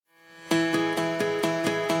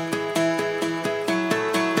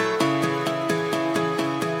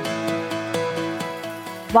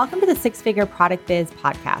Welcome to the Six Figure Product Biz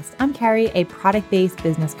podcast. I'm Carrie, a product-based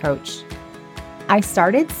business coach. I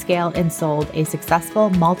started, scaled, and sold a successful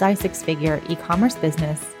multi-six-figure e-commerce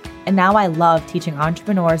business, and now I love teaching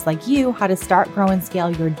entrepreneurs like you how to start, grow, and scale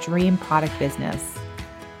your dream product business.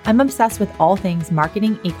 I'm obsessed with all things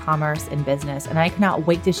marketing, e-commerce, and business, and I cannot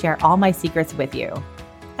wait to share all my secrets with you.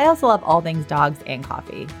 I also love all things dogs and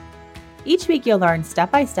coffee. Each week, you'll learn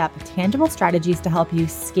step-by-step tangible strategies to help you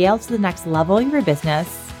scale to the next level of your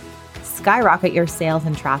business, skyrocket your sales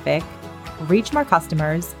and traffic, reach more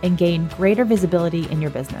customers, and gain greater visibility in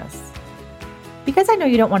your business. Because I know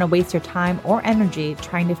you don't want to waste your time or energy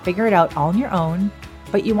trying to figure it out all on your own,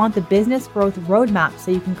 but you want the business growth roadmap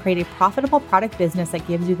so you can create a profitable product business that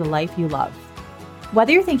gives you the life you love.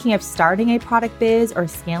 Whether you're thinking of starting a product biz or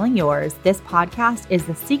scaling yours, this podcast is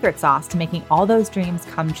the secret sauce to making all those dreams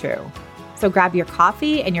come true. So grab your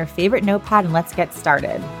coffee and your favorite notepad and let's get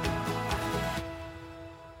started.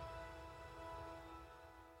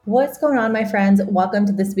 What's going on, my friends? Welcome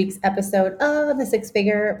to this week's episode of the Six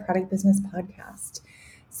Figure Product Business Podcast.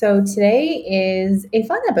 So today is a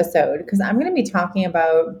fun episode because I'm going to be talking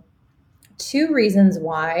about 2 reasons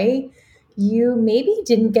why you maybe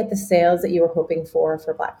didn't get the sales that you were hoping for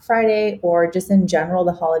Black Friday, or just in general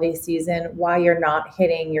the holiday season, why you're not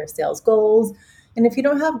hitting your sales goals. And if you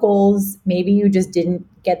don't have goals, maybe you just didn't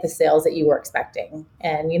get the sales that you were expecting.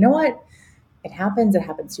 And you know what? It happens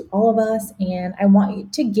to all of us. And I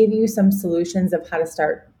want to give you some solutions of how to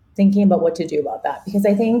start thinking about what to do about that. Because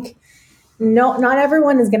I think not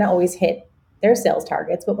everyone is going to always hit their sales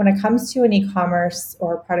targets. But when it comes to an e-commerce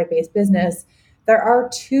or product-based business, there are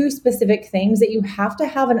 2 specific things that you have to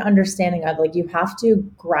have an understanding of. Like, you have to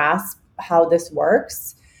grasp how this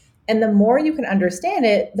works. And the more you can understand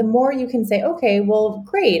it, the more you can say, okay, well,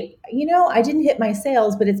 great. I didn't hit my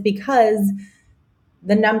sales, but it's because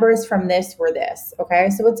the numbers from this were this. Okay.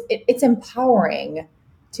 So it's empowering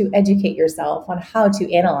to educate yourself on how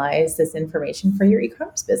to analyze this information for your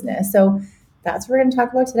e-commerce business. So that's what we're going to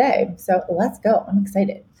talk about today. So let's go. I'm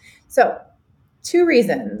excited. So 2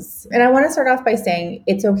 reasons. And I want to start off by saying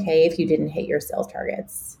it's okay if you didn't hit your sales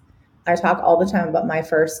targets. I talk all the time about my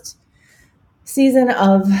first season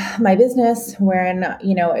of my business when,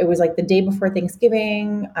 it was like the day before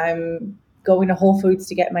Thanksgiving. I'm going to Whole Foods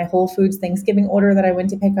to get my Whole Foods Thanksgiving order that I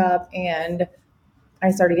went to pick up. And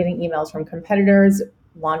I started getting emails from competitors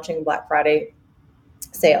launching Black Friday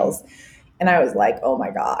sales. And I was like, oh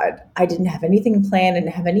my God, I didn't have anything planned, I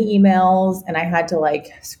didn't have any emails. And I had to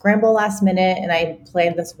scramble last minute. And I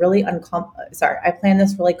planned this really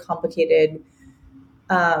complicated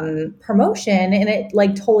promotion, and it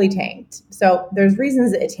totally tanked. So there's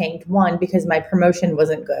reasons that it tanked. 1, because my promotion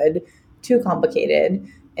wasn't good, too complicated.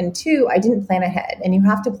 And 2, I didn't plan ahead. And you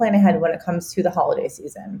have to plan ahead when it comes to the holiday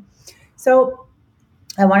season. So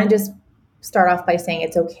I want to just start off by saying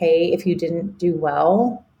it's okay if you didn't do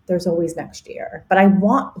well. There's always next year. But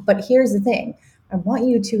here's the thing. I want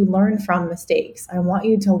you to learn from mistakes. I want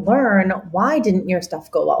you to learn, why didn't your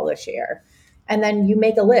stuff go well this year? And then you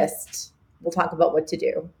make a list. We'll talk about what to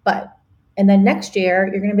do. And then next year,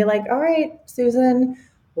 you're going to be like, all right, Susan,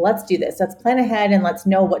 let's do this. Let's plan ahead and let's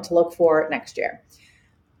know what to look for next year.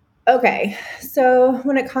 Okay. So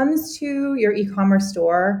when it comes to your e-commerce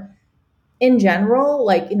store in general,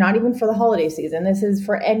 not even for the holiday season, this is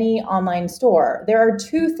for any online store, there are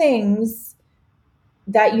 2 things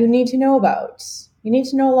that you need to know about. You need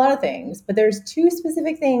to know a lot of things, but there's 2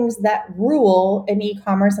 specific things that rule an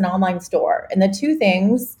e-commerce and online store. And the 2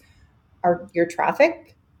 things are your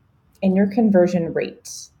traffic and your conversion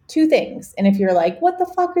rate. 2 things. And if you're like, what the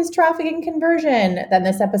fuck is traffic and conversion? Then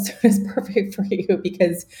this episode is perfect for you,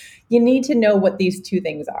 because you need to know what these 2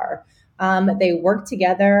 things are. They work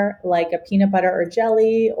together like a peanut butter or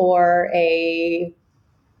jelly, or I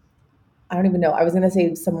don't even know. I was going to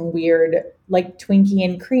say some weird Twinkie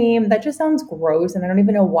and cream. That just sounds gross. And I don't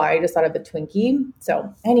even know why I just thought of a Twinkie.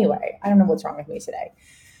 So anyway, I don't know what's wrong with me today.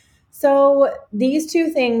 So these 2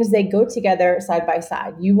 things, they go together side by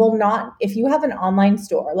side. You will not, if you have an online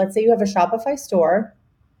store, let's say you have a Shopify store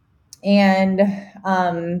and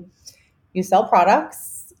you sell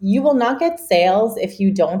products, you will not get sales if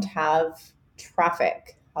you don't have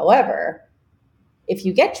traffic. However, if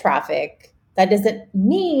you get traffic, that doesn't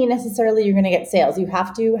mean necessarily you're going to get sales. You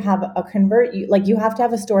have to have you have to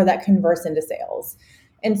have a store that converts into sales.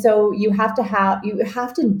 And so you have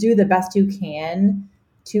to do the best you can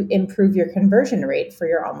to improve your conversion rate for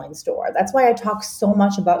your online store. That's why I talk so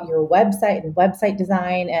much about your website and website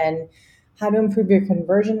design and how to improve your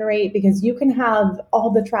conversion rate, because you can have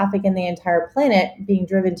all the traffic in the entire planet being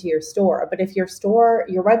driven to your store. But if your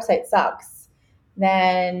website sucks,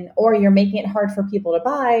 then, or you're making it hard for people to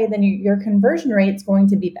buy, then your conversion rate is going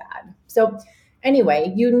to be bad. So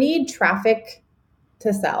anyway, you need traffic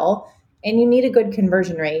to sell and you need a good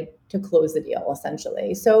conversion rate to close the deal,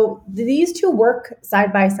 essentially. So these two work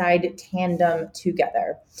side by side, tandem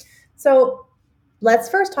together. So let's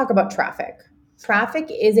first talk about traffic. Traffic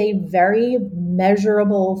is a very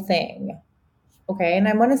measurable thing. Okay. And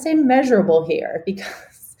I want to say measurable here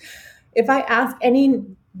because if I ask any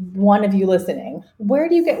one of you listening, where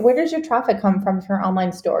does your traffic come from your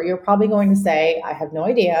online store? You're probably going to say, I have no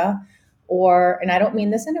idea. Or, and I don't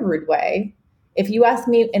mean this in a rude way. If you ask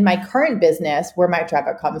me in my current business where my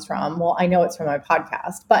traffic comes from, well, I know it's from my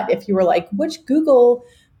podcast. But if you were like, which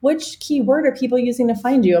keyword are people using to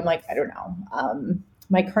find you? I'm like, I don't know.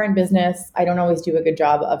 My current business, I don't always do a good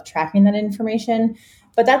job of tracking that information.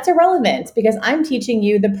 But that's irrelevant because I'm teaching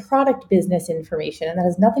you the product business information, and that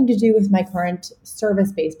has nothing to do with my current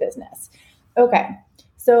service-based business. Okay,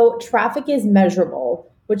 so traffic is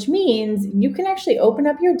measurable, which means you can actually open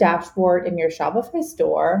up your dashboard in your Shopify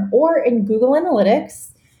store or in Google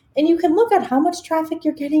Analytics, and you can look at how much traffic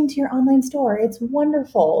you're getting to your online store. It's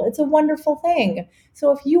wonderful. It's a wonderful thing.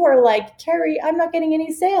 So if you are like, Carrie, I'm not getting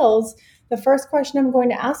any sales, the first question I'm going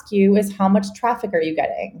to ask you is how much traffic are you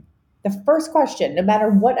getting? The first question, no matter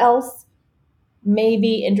what else may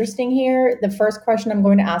be interesting here, the first question I'm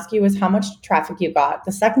going to ask you is how much traffic you got.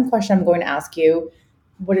 The second question I'm going to ask you,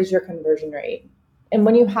 what is your conversion rate? And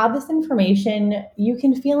when you have this information, you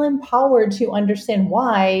can feel empowered to understand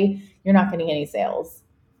why you're not getting any sales.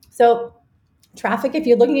 So traffic, if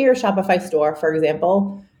you're looking at your Shopify store, for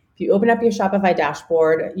example, if you open up your Shopify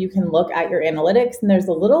dashboard, you can look at your analytics and there's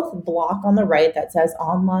a little block on the right that says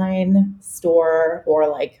online store, or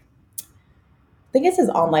like, I think it says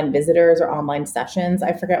online visitors or online sessions.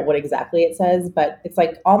 I forget what exactly it says, but it's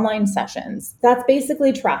like online sessions. That's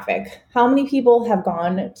basically traffic. How many people have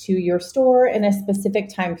gone to your store in a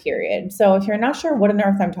specific time period? So if you're not sure what on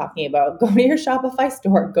earth I'm talking about, go to your Shopify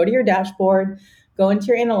store, go to your dashboard, go into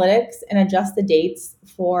your analytics and adjust the dates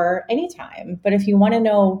for any time. But if you want to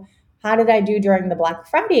know how did I do during the Black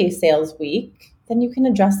Friday sales week, then you can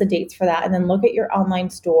adjust the dates for that and then look at your online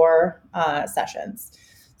store sessions.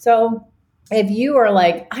 So if you are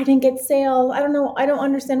like, I didn't get sales, I don't know, I don't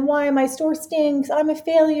understand why my store stinks, I'm a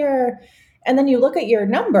failure. And then you look at your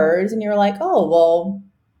numbers and you're like, oh, well,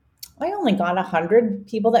 I only got 100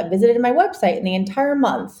 people that visited my website in the entire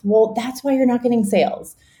month. Well, that's why you're not getting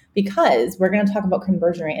sales, because we're going to talk about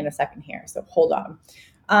conversion rate in a second here. So hold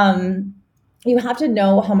on. You have to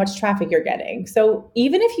know how much traffic you're getting. So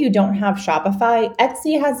even if you don't have Shopify,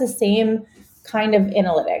 Etsy has the same kind of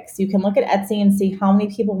analytics. You can look at Etsy and see how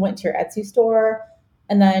many people went to your Etsy store,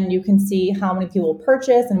 and then you can see how many people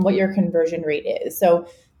purchase and what your conversion rate is. So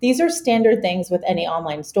these are standard things with any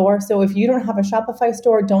online store. So if you don't have a Shopify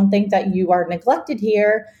store, don't think that you are neglected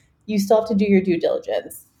here. You still have to do your due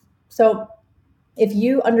diligence. So if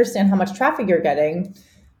you understand how much traffic you're getting,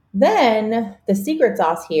 then the secret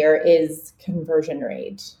sauce here is conversion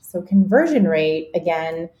rate. So conversion rate,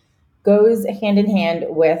 again, goes hand in hand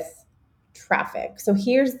with traffic. So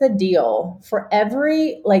here's the deal. For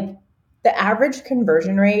every, like, the average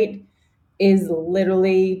conversion rate is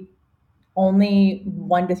literally only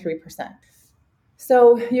 1 to 3%.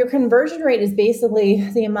 So your conversion rate is basically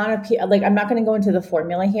the amount of people, like, I'm not going to go into the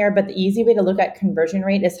formula here, but the easy way to look at conversion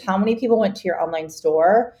rate is how many people went to your online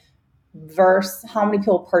store versus how many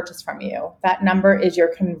people purchased from you. That number is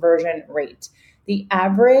your conversion rate. The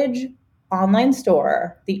average online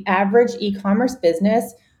store, the average e-commerce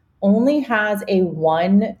business only has a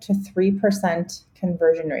 1 to 3%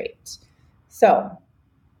 conversion rate. So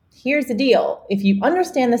here's the deal. If you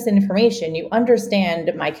understand this information, you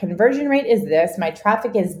understand my conversion rate is this, my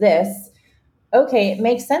traffic is this. Okay, it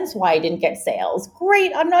makes sense why I didn't get sales.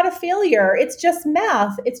 Great, I'm not a failure. It's just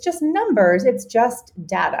math. It's just numbers. It's just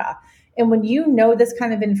data. And when you know this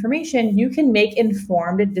kind of information, you can make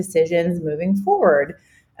informed decisions moving forward.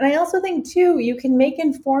 And I also think, too, you can make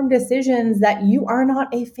informed decisions that you are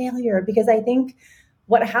not a failure, because I think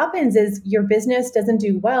what happens is your business doesn't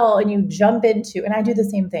do well and you jump into, and I do the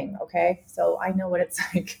same thing, okay? So I know what it's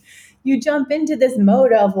like. You jump into this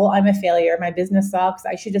mode of, well, I'm a failure. My business sucks.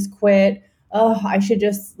 I should just quit. Oh, I should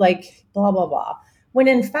just like blah, blah, blah. When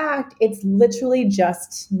in fact, it's literally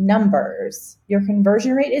just numbers. Your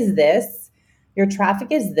conversion rate is this. Your traffic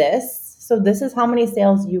is this. So this is how many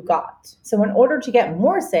sales you got. So in order to get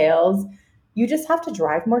more sales, you just have to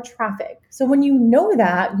drive more traffic. So when you know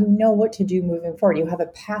that, you know what to do moving forward. You have a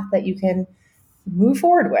path that you can move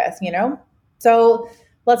forward with, you know? So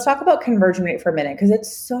let's talk about conversion rate for a minute, because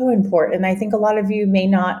it's so important. And I think a lot of you may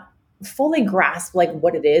not fully grasp like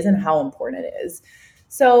what it is and how important it is.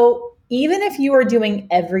 So even if you are doing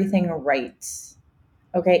everything right,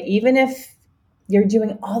 okay, even if you're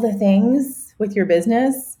doing all the things with your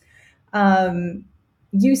business,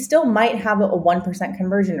 you still might have a 1%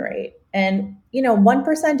 conversion rate. And,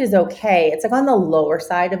 1% is okay. It's like on the lower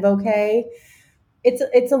side of okay.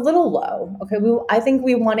 It's a little low. Okay. I think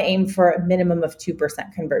we want to aim for a minimum of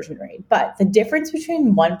 2% conversion rate. But the difference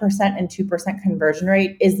between 1% and 2% conversion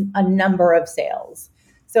rate is a number of sales.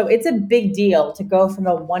 So it's a big deal to go from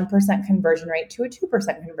a 1% conversion rate to a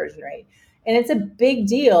 2% conversion rate. And it's a big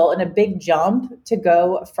deal and a big jump to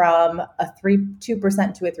go from a 2%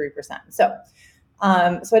 to a 3%. So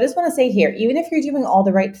I just want to say here, even if you're doing all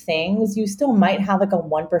the right things, you still might have like a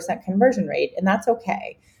 1% conversion rate, and that's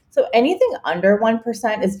okay. So anything under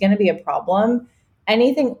 1% is going to be a problem.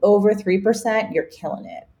 Anything over 3%, you're killing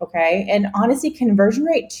it. Okay. And honestly, conversion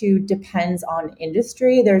rate too depends on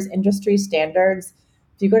industry. There's industry standards.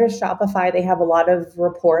 If you go to Shopify, they have a lot of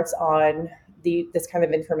reports on this kind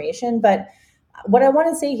of information. But what I want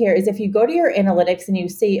to say here is if you go to your analytics and you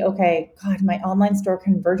see, okay, God, my online store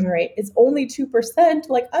conversion rate is only 2%,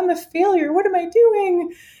 like I'm a failure. What am I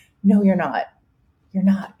doing? No, you're not. You're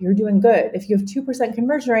not. You're doing good. If you have 2%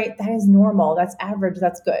 conversion rate, that is normal. That's average.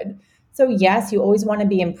 That's good. So yes, you always want to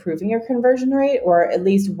be improving your conversion rate or at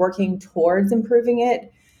least working towards improving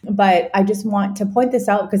it. But I just want to point this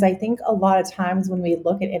out because I think a lot of times when we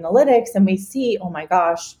look at analytics and we see, oh my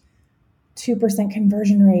gosh, 2%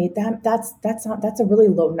 conversion rate, that's a really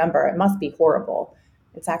low number. It must be horrible.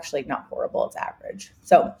 It's actually not horrible. It's average.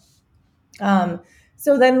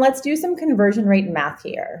 So then let's do some conversion rate math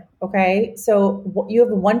here. Okay. So you have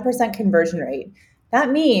a 1% conversion rate. That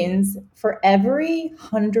means for every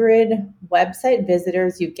 100 website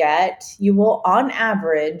visitors you get, you will on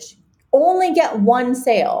average only get one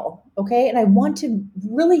sale. Okay. And I want to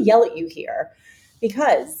really yell at you here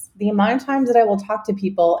because the amount of times that I will talk to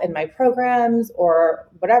people in my programs or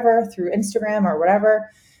whatever through Instagram or whatever,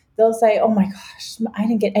 they'll say, oh my gosh, I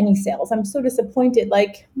didn't get any sales. I'm so disappointed.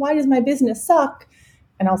 Like, why does my business suck?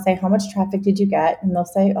 And I'll say, how much traffic did you get? And they'll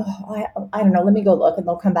say, oh, I don't know. Let me go look. And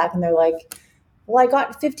they'll come back and they're like, well, I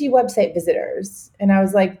got 50 website visitors. And I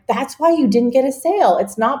was like, that's why you didn't get a sale.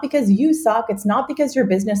 It's not because you suck. It's not because your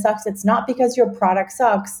business sucks. It's not because your product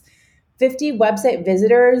sucks. 50 website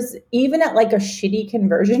visitors, even at like a shitty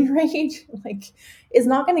conversion rate, like is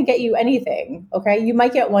not going to get you anything. Okay. You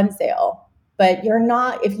might get one sale, but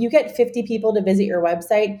if you get 50 people to visit your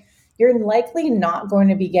website, you're likely not going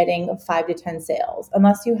to be getting 5 to 10 sales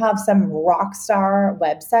unless you have some rock star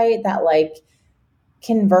website that like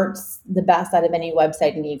converts the best out of any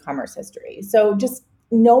website in e-commerce history. So just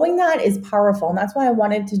knowing that is powerful. And that's why I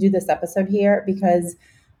wanted to do this episode here because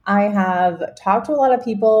I have talked to a lot of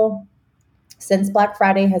people since Black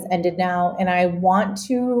Friday has ended now. And I wanted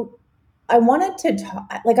to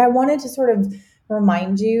sort of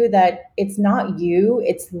remind you that it's not you,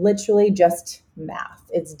 it's literally just math.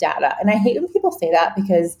 It's data. And I hate when people say that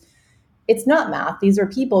because it's not math. These are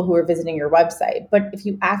people who are visiting your website. But if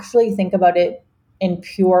you actually think about it in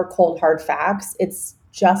pure cold hard facts, it's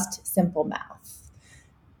just simple math.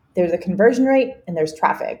 There's a conversion rate and there's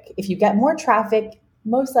traffic. If you get more traffic,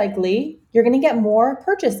 most likely you're going to get more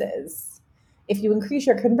purchases. If you increase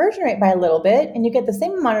your conversion rate by a little bit and you get the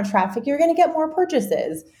same amount of traffic, you're going to get more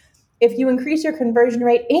purchases. If you increase your conversion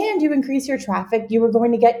rate and you increase your traffic, you are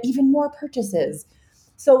going to get even more purchases.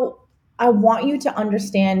 So I want you to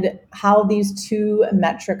understand how these two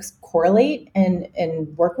metrics correlate and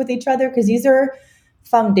work with each other because these are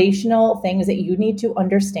foundational things that you need to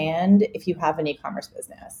understand if you have an e-commerce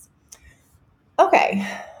business. Okay.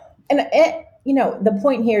 And the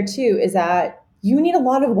point here too is that you need a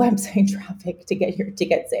lot of website traffic to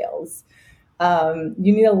get sales. You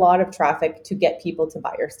need a lot of traffic to get people to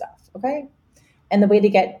buy your stuff. Okay. And the way to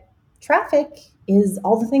get traffic is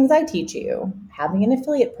all the things I teach you: having an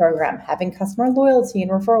affiliate program, having customer loyalty and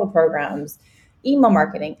referral programs, email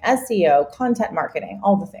marketing, SEO, content marketing,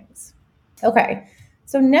 all the things. Okay.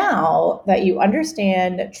 So now that you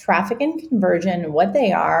understand traffic and conversion, what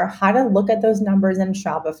they are, how to look at those numbers in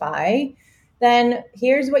Shopify, then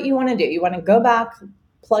here's what you want to do. You want to go back,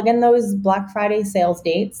 plug in those Black Friday sales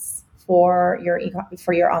dates for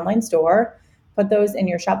your online store, put those in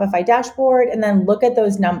your Shopify dashboard, and then look at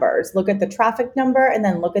those numbers. Look at the traffic number and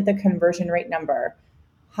then look at the conversion rate number.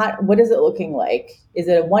 What is it looking like? Is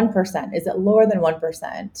it a 1%? Is it lower than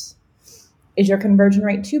 1%? Is your conversion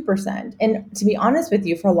rate 2%? And to be honest with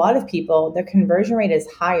you, for a lot of people, the conversion rate is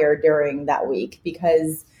higher during that week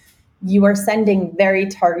because you are sending very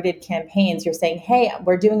targeted campaigns. You're saying, hey,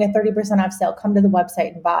 we're doing a 30% off sale. Come to the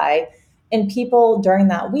website and buy. And people during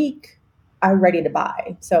that week are ready to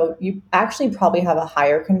buy. So you actually probably have a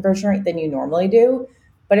higher conversion rate than you normally do,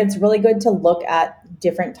 but it's really good to look at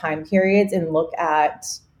different time periods and look at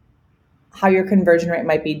how your conversion rate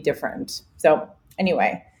might be different. So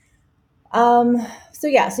anyway, so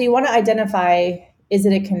you want to identify, is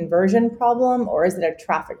it a conversion problem or is it a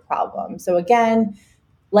traffic problem? So again,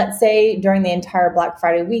 let's say during the entire Black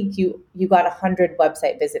Friday week, you got 100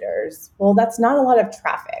 website visitors. Well, that's not a lot of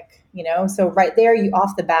traffic, So right there, you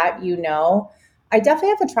off the bat, I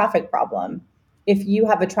definitely have a traffic problem. If you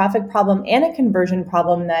have a traffic problem and a conversion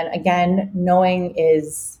problem, then again, knowing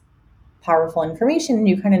is powerful information and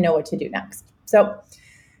you kind of know what to do next. So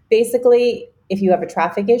basically, if you have a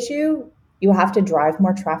traffic issue, you have to drive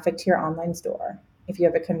more traffic to your online store. If you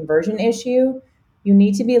have a conversion issue, you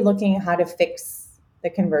need to be looking at how to fix the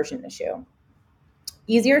conversion issue.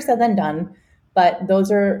 Easier said than done, but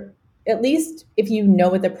those are, at least if you know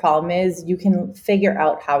what the problem is, you can figure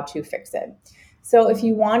out how to fix it. So if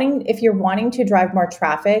you're wanting to drive more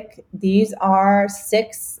traffic, these are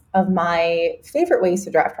 6 of my favorite ways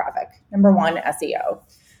to drive traffic. Number 1, SEO.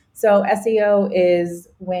 So SEO is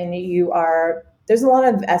when there's a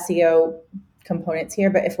lot of SEO components here,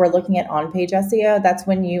 but if we're looking at on-page SEO, that's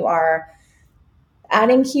when you are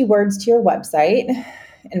adding keywords to your website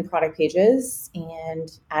and product pages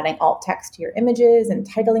and adding alt text to your images and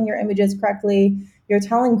titling your images correctly. You're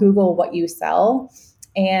telling Google what you sell,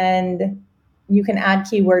 and you can add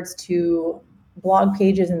keywords to blog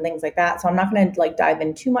pages and things like that. So I'm not going to dive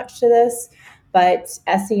in too much to this, but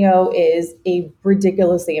SEO is a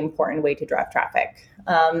ridiculously important way to drive traffic.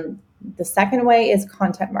 The second way is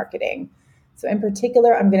content marketing. So in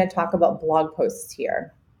particular, I'm going to talk about blog posts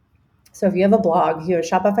here. So if you have a blog, you have a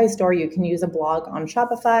Shopify store, you can use a blog on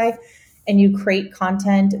Shopify and you create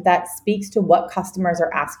content that speaks to what customers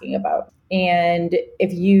are asking about. And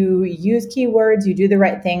if you use keywords, you do the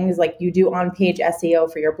right things like you do on-page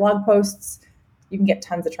SEO for your blog posts, you can get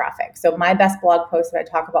tons of traffic. So my best blog post that I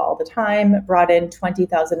talk about all the time brought in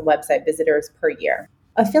 20,000 website visitors per year.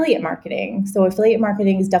 Affiliate marketing. So affiliate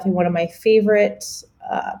marketing is definitely one of my favorite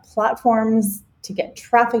platforms to get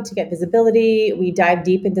traffic, to get visibility. We dive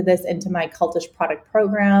deep into this into my Cultish product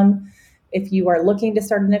program. If you are looking to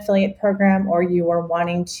start an affiliate program or you are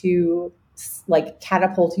wanting to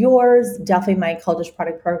catapult yours, definitely my Cultish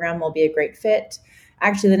product program will be a great fit.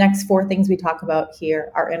 Actually, the next 4 things we talk about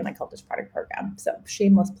here are in my Cultish product program. So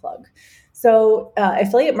shameless plug. So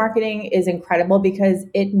affiliate marketing is incredible because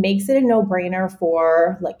it makes it a no-brainer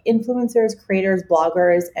for influencers, creators,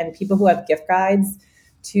 bloggers, and people who have gift guides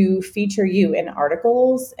to feature you in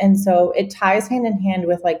articles. And so it ties hand in hand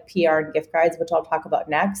with PR and gift guides, which I'll talk about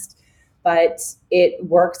next, but it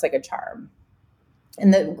works like a charm.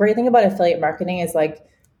 And the great thing about affiliate marketing is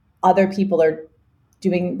other people are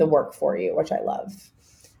doing the work for you, which I love.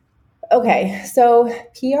 Okay, so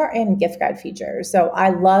PR and gift guide features. So I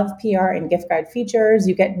love PR and gift guide features.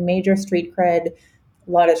 You get major street cred,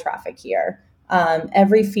 a lot of traffic here.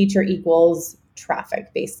 Every feature equals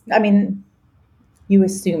traffic based. I mean, you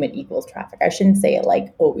assume it equals traffic. I shouldn't say it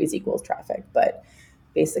always equals traffic, but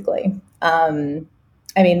basically.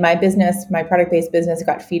 My business, my product-based business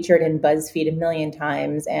got featured in BuzzFeed 1 million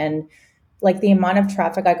times. And the amount of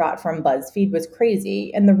traffic I got from BuzzFeed was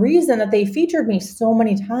crazy. And the reason that they featured me so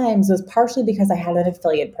many times was partially because I had an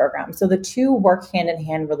affiliate program. So the two work hand in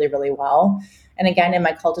hand really, really well. And again, in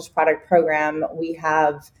my Cultish product program, we've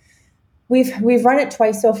run it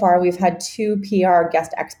twice so far. We've had 2 PR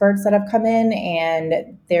guest experts that have come in,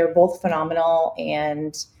 and they're both phenomenal.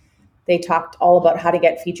 And they talked all about how to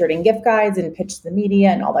get featured in gift guides and pitch to the media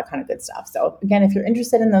and all that kind of good stuff. So again, if you're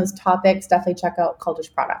interested in those topics, definitely check out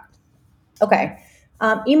Cultish product. Okay,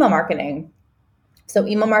 email marketing. So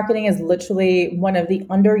email marketing is literally one of the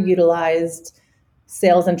underutilized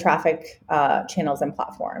sales and traffic channels and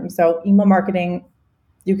platforms. So email marketing,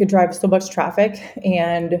 you could drive so much traffic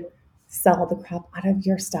and sell the crap out of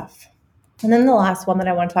your stuff. And then the last one that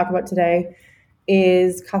I want to talk about today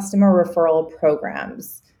is customer referral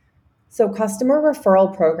programs. So customer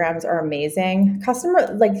referral programs are amazing.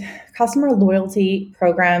 Customer loyalty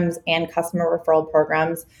programs and customer referral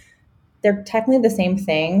programs, they're technically the same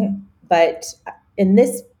thing, but in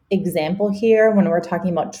this example here, when we're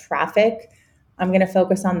talking about traffic, I'm going to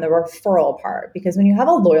focus on the referral part, because when you have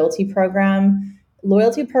a loyalty programs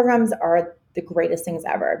are the greatest things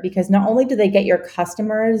ever, because not only do they get your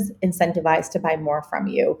customers incentivized to buy more from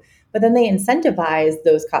you, but then they incentivize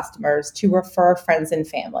those customers to refer friends and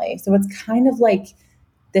family. So it's kind of like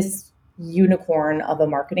this unicorn of a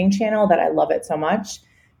marketing channel that I love it so much.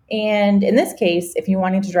 And in this case, if you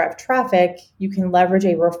wanted to drive traffic, you can leverage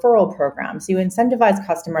a referral program. So you incentivize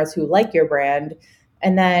customers who like your brand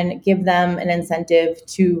and then give them an incentive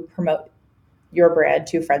to promote your brand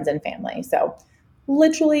to friends and family. So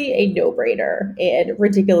literally a no-brainer and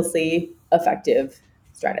ridiculously effective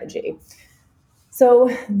strategy.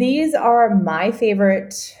 So these are my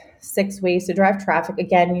favorite 6 ways to drive traffic.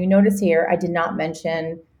 Again, you notice here, I did not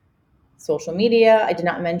mention social media. I did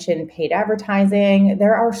not mention paid advertising.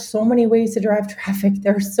 There are so many ways to drive traffic.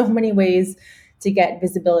 There are so many ways to get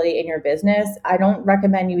visibility in your business. I don't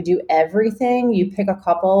recommend you do everything. You pick a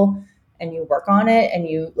couple and you work on it and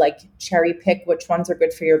you like cherry pick which ones are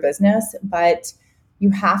good for your business. But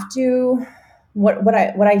you have to, what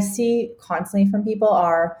I see constantly from people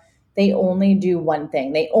are they only do one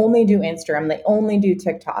thing. They only do Instagram. They only do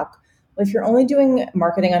TikTok. If you're only doing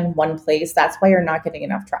marketing on one place, that's why you're not getting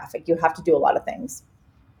enough traffic. You have to do a lot of things.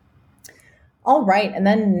 All right. And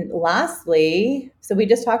then lastly, so we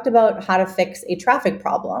just talked about how to fix a traffic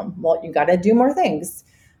problem. Well, you got to do more things.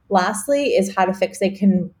 Lastly is how to fix a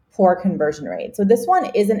poor conversion rate. So this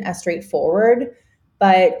one isn't as straightforward,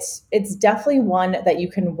 but it's definitely one that you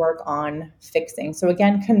can work on fixing. So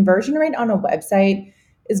again, conversion rate on a website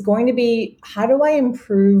is going to be, how do I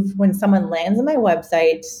improve when someone lands on my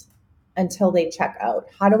website until they check out?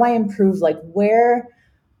 How do I improve? Like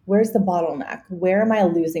where's the bottleneck? Where am I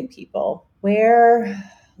losing people?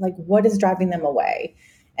 What is driving them away?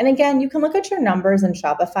 And again, you can look at your numbers in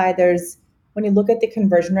Shopify. When you look at the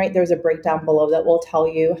conversion rate, there's a breakdown below that will tell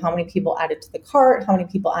you how many people added to the cart, how many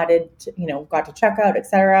people got to checkout,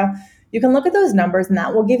 etc. You can look at those numbers and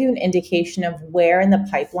that will give you an indication of where in the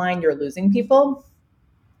pipeline you're losing people.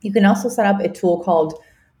 You can also set up a tool called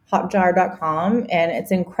Hotjar.com, and it's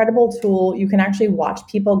an incredible tool. You can actually watch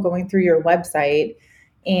people going through your website,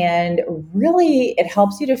 and really it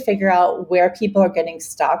helps you to figure out where people are getting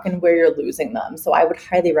stuck and where you're losing them. So I would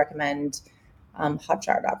highly recommend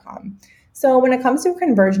Hotjar.com. So when it comes to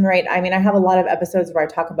conversion rate, I have a lot of episodes where I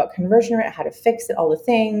talk about conversion rate, how to fix it, all the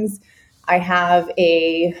things. I have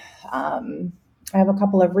a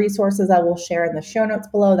couple of resources I will share in the show notes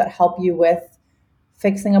below that help you with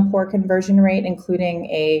fixing a poor conversion rate,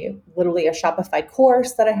 including literally a Shopify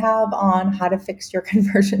course that I have on how to fix your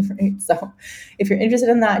conversion rate. So if you're interested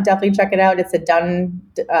in that, definitely check it out. It's a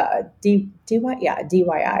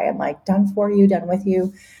DIY. I'm like, done for you, done with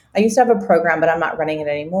you. I used to have a program, but I'm not running it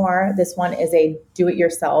anymore. This one is a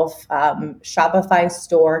do-it-yourself Shopify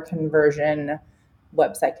store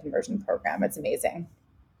website conversion program. It's amazing.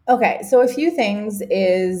 Okay, so a few things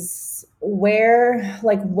is where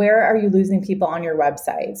are you losing people on your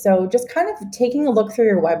website? So just kind of taking a look through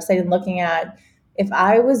your website and looking at, if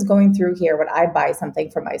I was going through here, would I buy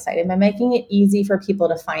something from my site? Am I making it easy for people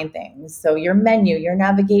to find things? So your menu, your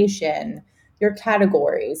navigation, your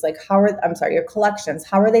categories, your collections,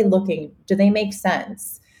 how are they looking? Do they make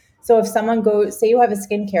sense? So if someone say you have a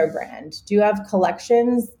skincare brand, do you have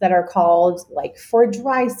collections that are called like for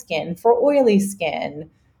dry skin, for oily skin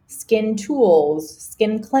tools,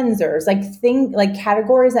 skin cleansers, like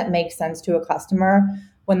categories that make sense to a customer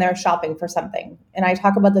when they're shopping for something? And I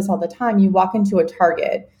talk about this all the time. You walk into a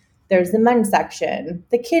Target, there's the men's section,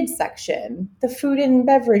 the kids section, the food and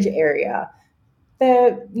beverage area,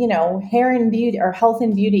 the, hair and beauty or health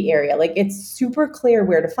and beauty area. Like it's super clear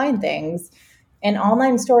where to find things. And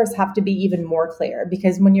online stores have to be even more clear,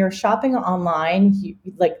 because when you're shopping online,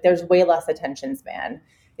 there's way less attention span.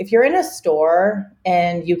 If you're in a store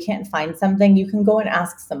and you can't find something, you can go and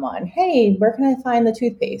ask someone, hey, where can I find the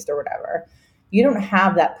toothpaste or whatever? You don't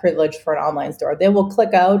have that privilege for an online store. They will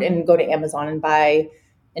click out and go to Amazon and buy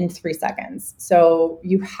in 3 seconds. So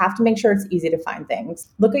you have to make sure it's easy to find things.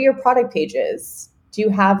 Look at your product pages. Do you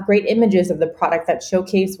have great images of the product that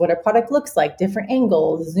showcase what a product looks like, different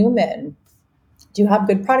angles, zoom in? Do you have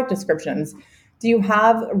good product descriptions? Do you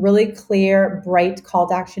have really clear, bright call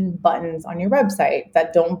to action buttons on your website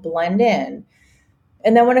that don't blend in?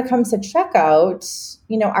 And then when it comes to checkout,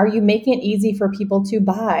 are you making it easy for people to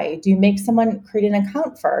buy? Do you make someone create an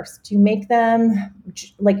account first? Do you make them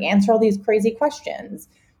answer all these crazy questions?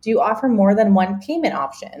 Do you offer more than one payment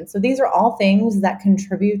option? So these are all things that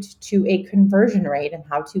contribute to a conversion rate and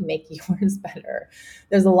how to make yours better.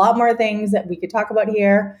 There's a lot more things that we could talk about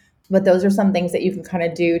here, but those are some things that you can kind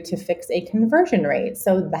of do to fix a conversion rate.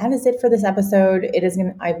 So that is it for this episode.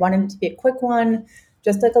 I wanted it to be a quick one,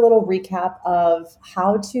 just like a little recap of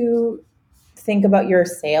how to think about your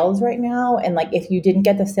sales right now. And if you didn't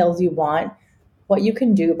get the sales you want, what you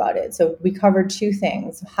can do about it. So we covered 2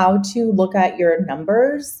 things: how to look at your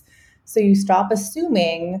numbers so you stop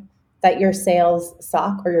assuming that your sales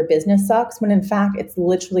suck or your business sucks, when in fact, it's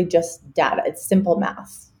literally just data. It's simple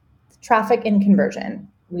math. traffic and conversion.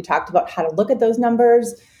 We talked about how to look at those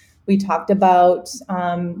numbers. We talked about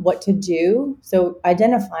what to do. So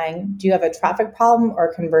identifying, do you have a traffic problem or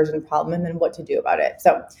a conversion problem, and then what to do about it.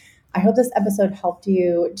 So I hope this episode helped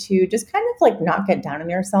you to just kind of like not get down on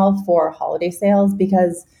yourself for holiday sales,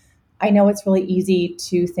 because I know it's really easy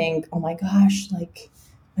to think, oh my gosh, like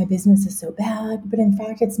my business is so bad, but in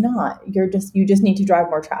fact it's not. You just need to drive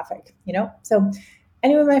more traffic, So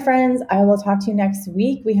anyway, my friends, I will talk to you next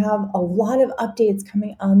week. We have a lot of updates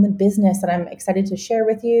coming on the business that I'm excited to share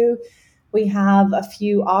with you. We have a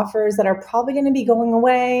few offers that are probably going to be going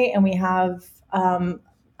away, and we have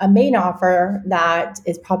a main offer that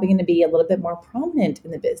is probably going to be a little bit more prominent in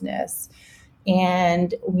the business.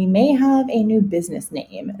 And we may have a new business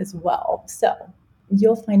name as well. So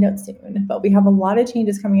you'll find out soon. But we have a lot of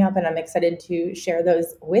changes coming up, and I'm excited to share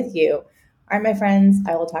those with you. All right, my friends,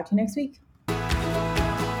 I will talk to you next week.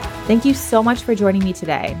 Thank you so much for joining me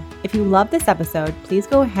today. If you love this episode, please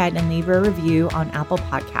go ahead and leave a review on Apple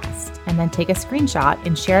Podcasts, and then take a screenshot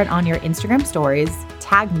and share it on your Instagram stories.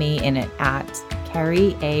 Tag me in it at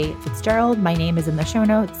Carrie A. Fitzgerald. My name is in the show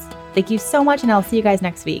notes. Thank you so much, and I'll see you guys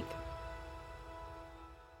next week.